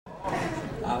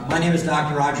My name is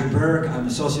Dr. Roger Berg. I'm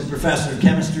Associate Professor of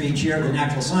Chemistry, Chair of the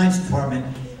Natural Science Department,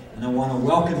 and I want to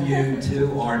welcome you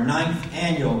to our 9th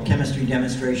annual Chemistry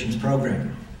Demonstrations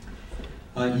program.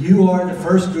 You are the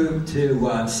first group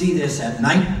to see this at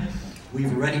night.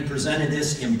 We've already presented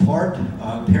this in part,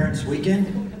 Parents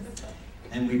Weekend,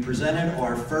 and we presented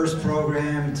our first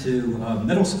program to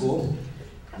middle school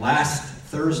last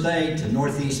Thursday to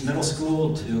Northeast Middle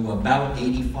School to about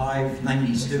 85,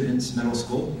 90 students middle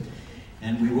school.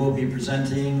 And we will be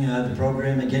presenting the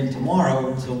program again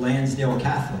tomorrow to Lansdale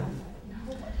Catholic.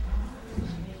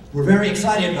 We're very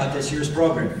excited about this year's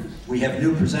program. We have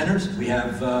new presenters. We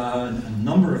have a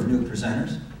number of new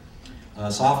presenters,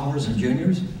 sophomores and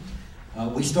juniors.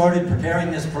 We started preparing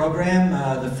this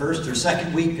program the first or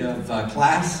second week of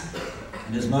class.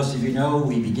 And as most of you know,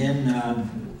 we begin the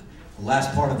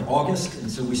last part of August. And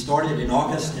so we started in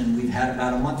August, and we've had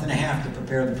about a month and a half to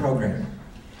prepare the program.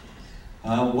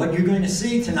 What you're going to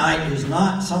see tonight is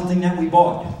not something that we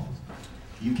bought.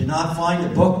 You cannot find a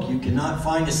book, you cannot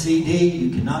find a CD,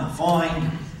 you cannot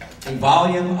find a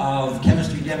volume of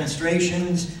chemistry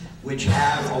demonstrations which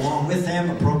have, along with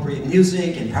them, appropriate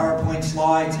music and PowerPoint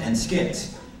slides and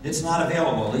skits. It's not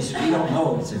available, at least we don't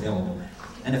know it's available.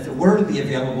 And if it were to be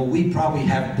available, we probably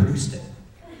haven't produced it.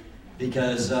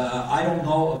 Because I don't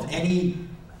know of any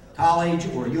college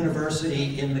or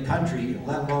university in the country,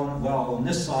 let alone, well, on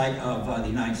this side of the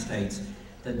United States,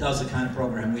 that does the kind of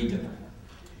program we do.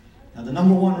 Now, the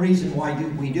number one reason why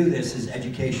we do this is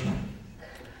educational.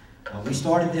 We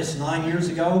started this 9 years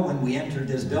ago when we entered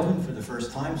this building for the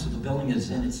first time, so the building is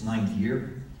in its 9th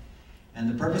year. And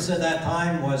the purpose at that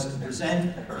time was to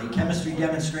present a chemistry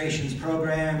demonstrations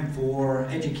program for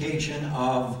education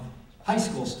of high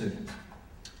school students.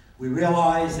 We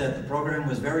realized that the program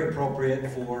was very appropriate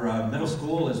for middle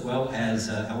school as well as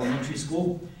elementary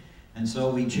school. And so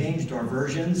we changed our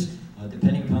versions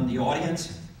depending upon the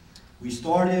audience. We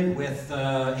started with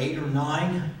 8 or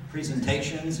 9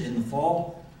 presentations in the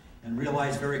fall and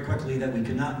realized very quickly that we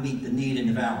could not meet the need in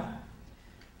the valley.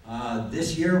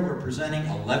 This year we're presenting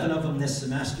 11 of them this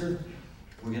semester.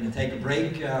 We're going to take a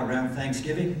break around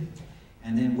Thanksgiving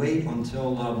and then wait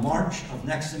until March of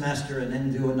next semester and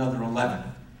then do another 11.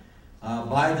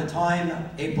 By the time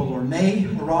April or May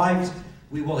arrives,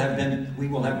 we will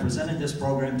have presented this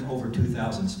program to over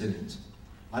 2,000 students.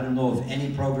 I don't know of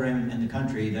any program in the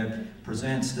country that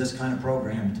presents this kind of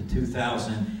program to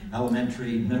 2,000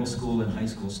 elementary, middle school, and high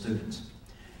school students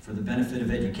for the benefit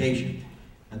of education.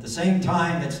 At the same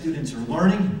time that students are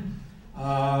learning,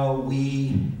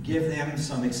 we give them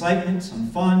some excitement, some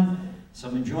fun,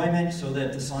 some enjoyment so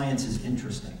that the science is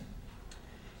interesting.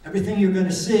 Everything you're going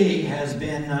to see has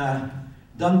been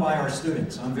done by our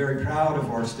students. I'm very proud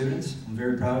of our students. I'm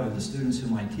very proud of the students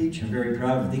whom I teach. I'm very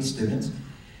proud of these students.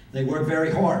 They work very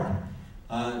hard.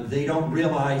 They don't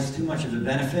realize too much of the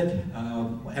benefit.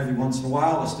 Every once in a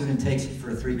while, a student takes it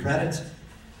for 3 credits.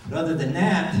 But other than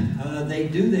that, they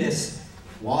do this.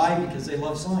 Why? Because they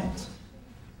love science.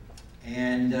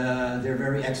 And they're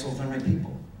very exothermic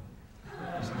people.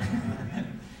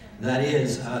 That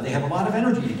is, they have a lot of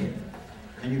energy to give.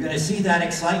 And you're going to see that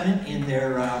excitement in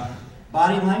their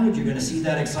body language, you're going to see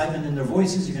that excitement in their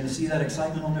voices, you're going to see that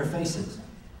excitement on their faces.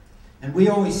 And we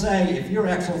always say, if you're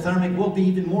exothermic, we'll be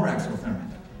even more exothermic.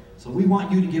 So we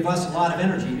want you to give us a lot of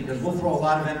energy because we'll throw a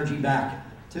lot of energy back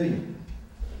to you.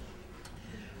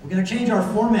 We're going to change our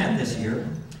format this year.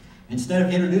 Instead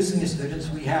of introducing the students,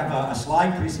 we have a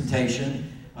slide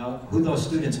presentation of who those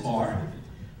students are.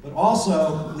 But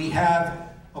also, we have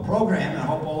a program, and I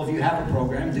hope all of you have a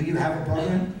program. Do you have a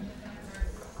program?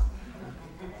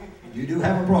 You do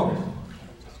have a program.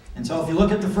 And so if you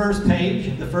look at the first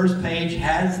page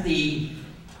has the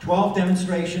 12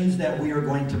 demonstrations that we are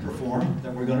going to perform,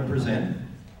 that we're going to present.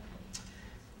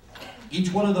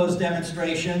 Each one of those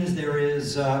demonstrations, there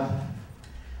is a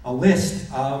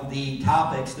list of the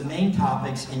topics, the main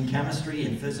topics in chemistry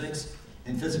and physics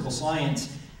and physical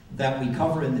science that we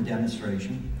cover in the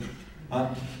demonstration.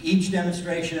 Each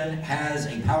demonstration has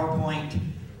a PowerPoint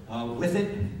with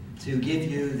it to give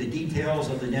you the details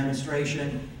of the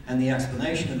demonstration and the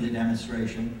explanation of the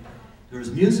demonstration.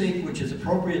 There's music which is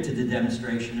appropriate to the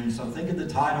demonstration, and so think of the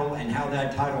title and how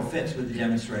that title fits with the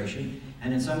demonstration,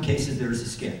 and in some cases there's a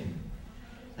skit.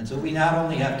 And so we not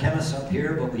only have chemists up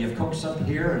here, but we have cooks up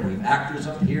here, and we have actors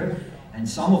up here, and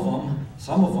some of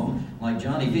them, like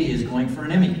Johnny V, is going for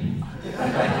an Emmy.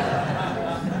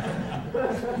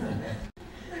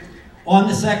 On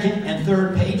the second and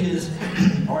third pages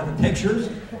are the pictures.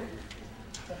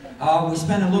 We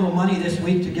spent a little money this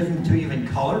week to give them to you in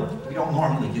color. We don't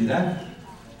normally do that,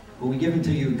 but we give them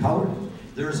to you in color.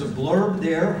 There's a blurb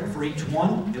there for each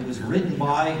one. It was written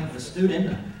by a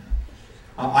student.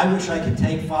 I wish I could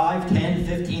take 5, 10,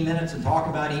 15 minutes and talk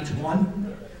about each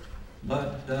one,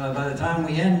 but by the time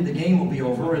we end, the game will be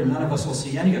over and none of us will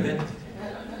see any of it,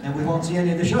 and we won't see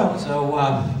any of the show. So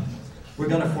we're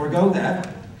going to forego that.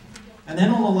 And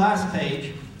then on the last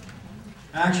page,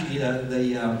 actually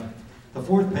the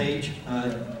fourth page,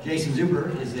 Jason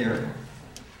Zuber is there.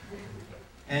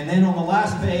 And then on the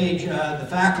last page, the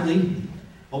faculty,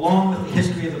 along with the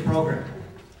history of the program.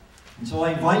 And so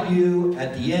I invite you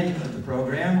at the end of the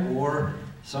program, or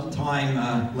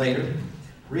sometime later,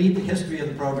 read the history of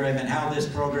the program and how this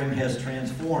program has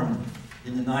transformed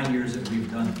in the 9 years that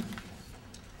we've done it.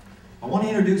 I want to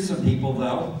introduce some people,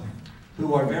 though,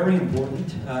 who are very important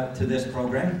to this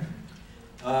program.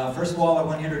 First of all, I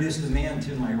want to introduce the man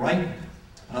to my right.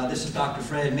 This is Dr.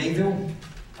 Fred Mayville.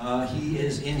 He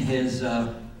is in his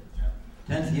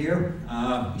 10th year.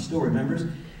 He still remembers.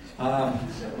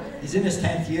 He's in his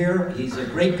 10th year. He's a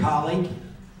great colleague.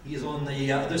 He's on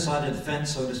the other side of the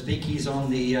fence, so to speak. He's on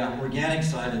the organic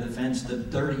side of the fence, the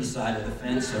dirty side of the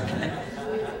fence. Okay?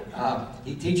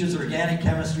 He teaches organic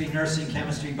chemistry, nursing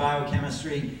chemistry,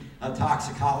 biochemistry,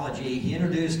 toxicology. He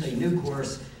introduced a new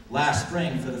course last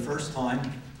spring for the first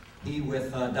time. He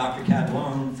with Dr.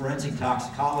 Catalone, forensic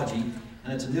toxicology,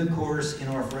 and it's a new course in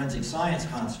our forensic science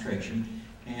concentration,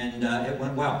 and it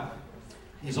went well.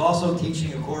 He's also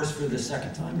teaching a course for the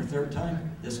second time or third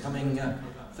time,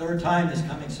 third time this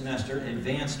coming semester,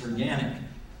 Advanced Organic.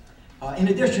 In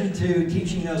addition to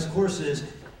teaching those courses,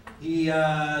 he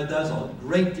does a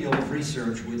great deal of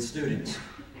research with students.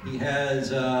 He has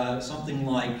something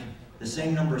like the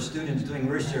same number of students doing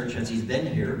research as he's been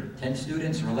here, 10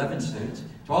 students or 11 students,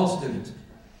 12 students.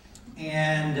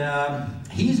 And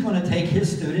he's going to take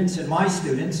his students and my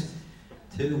students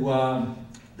to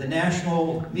the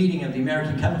national meeting of the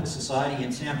American Chemical Society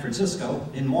in San Francisco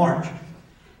in March.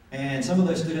 And some of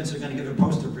those students are going to give a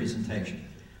poster presentation.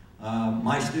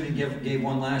 My student gave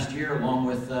one last year, along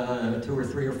with 2 or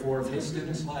 3 or 4 of his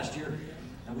students last year,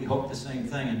 and we hope the same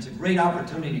thing. It's a great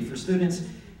opportunity for students.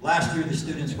 Last year the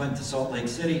students went to Salt Lake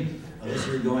City. This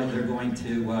year they're going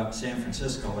to San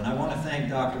Francisco. And I want to thank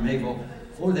Dr. Mayville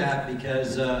for that,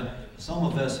 because some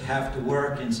of us have to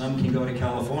work and some can go to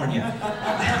California.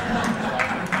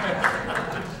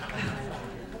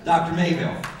 Dr.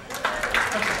 Mayville.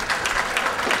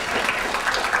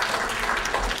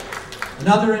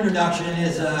 Another introduction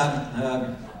is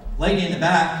a lady in the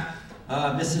back,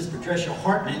 Mrs. Patricia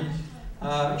Hartman.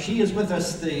 She is with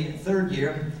us the 3rd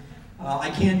year.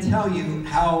 I can't tell you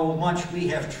how much we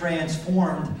have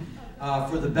transformed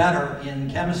for the better in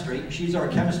chemistry. She's our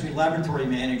chemistry laboratory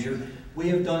manager. We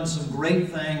have done some great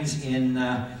things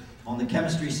on the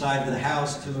chemistry side of the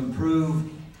house to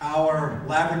improve our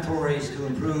laboratories, to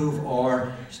improve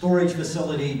our storage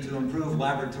facility, to improve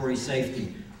laboratory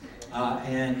safety.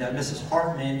 And Mrs.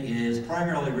 Hartman is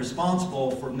primarily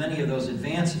responsible for many of those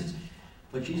advances.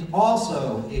 But she's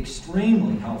also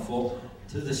extremely helpful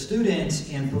to the students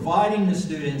in providing the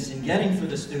students and getting for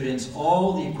the students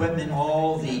all the equipment,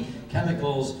 all the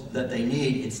chemicals that they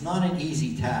need. It's not an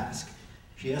easy task.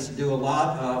 She has to do a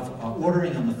lot of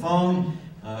ordering on the phone.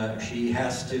 She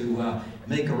has to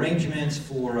make arrangements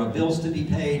for bills to be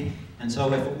paid. And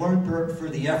so if it weren't for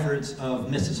the efforts of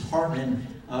Mrs. Hartman,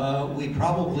 we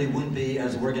probably wouldn't be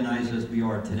as organized as we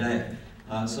are today.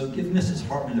 So give Mrs.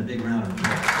 Hartman a big round of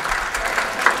applause.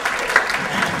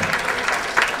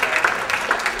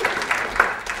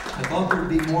 I thought there'd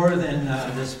be more than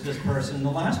this person. The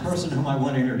last person whom I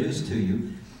want to introduce to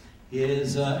you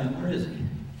is, and where is he?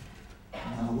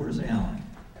 Where's Alan?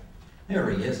 There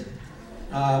he is.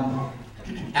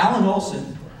 Alan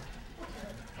Olson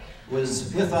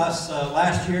was with us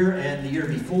last year and the year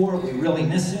before. We really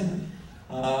miss him.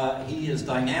 He is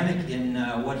dynamic in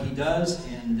what he does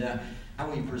and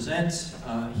how he presents.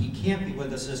 He can't be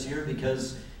with us this year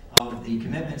because of the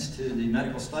commitments to the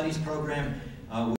medical studies program.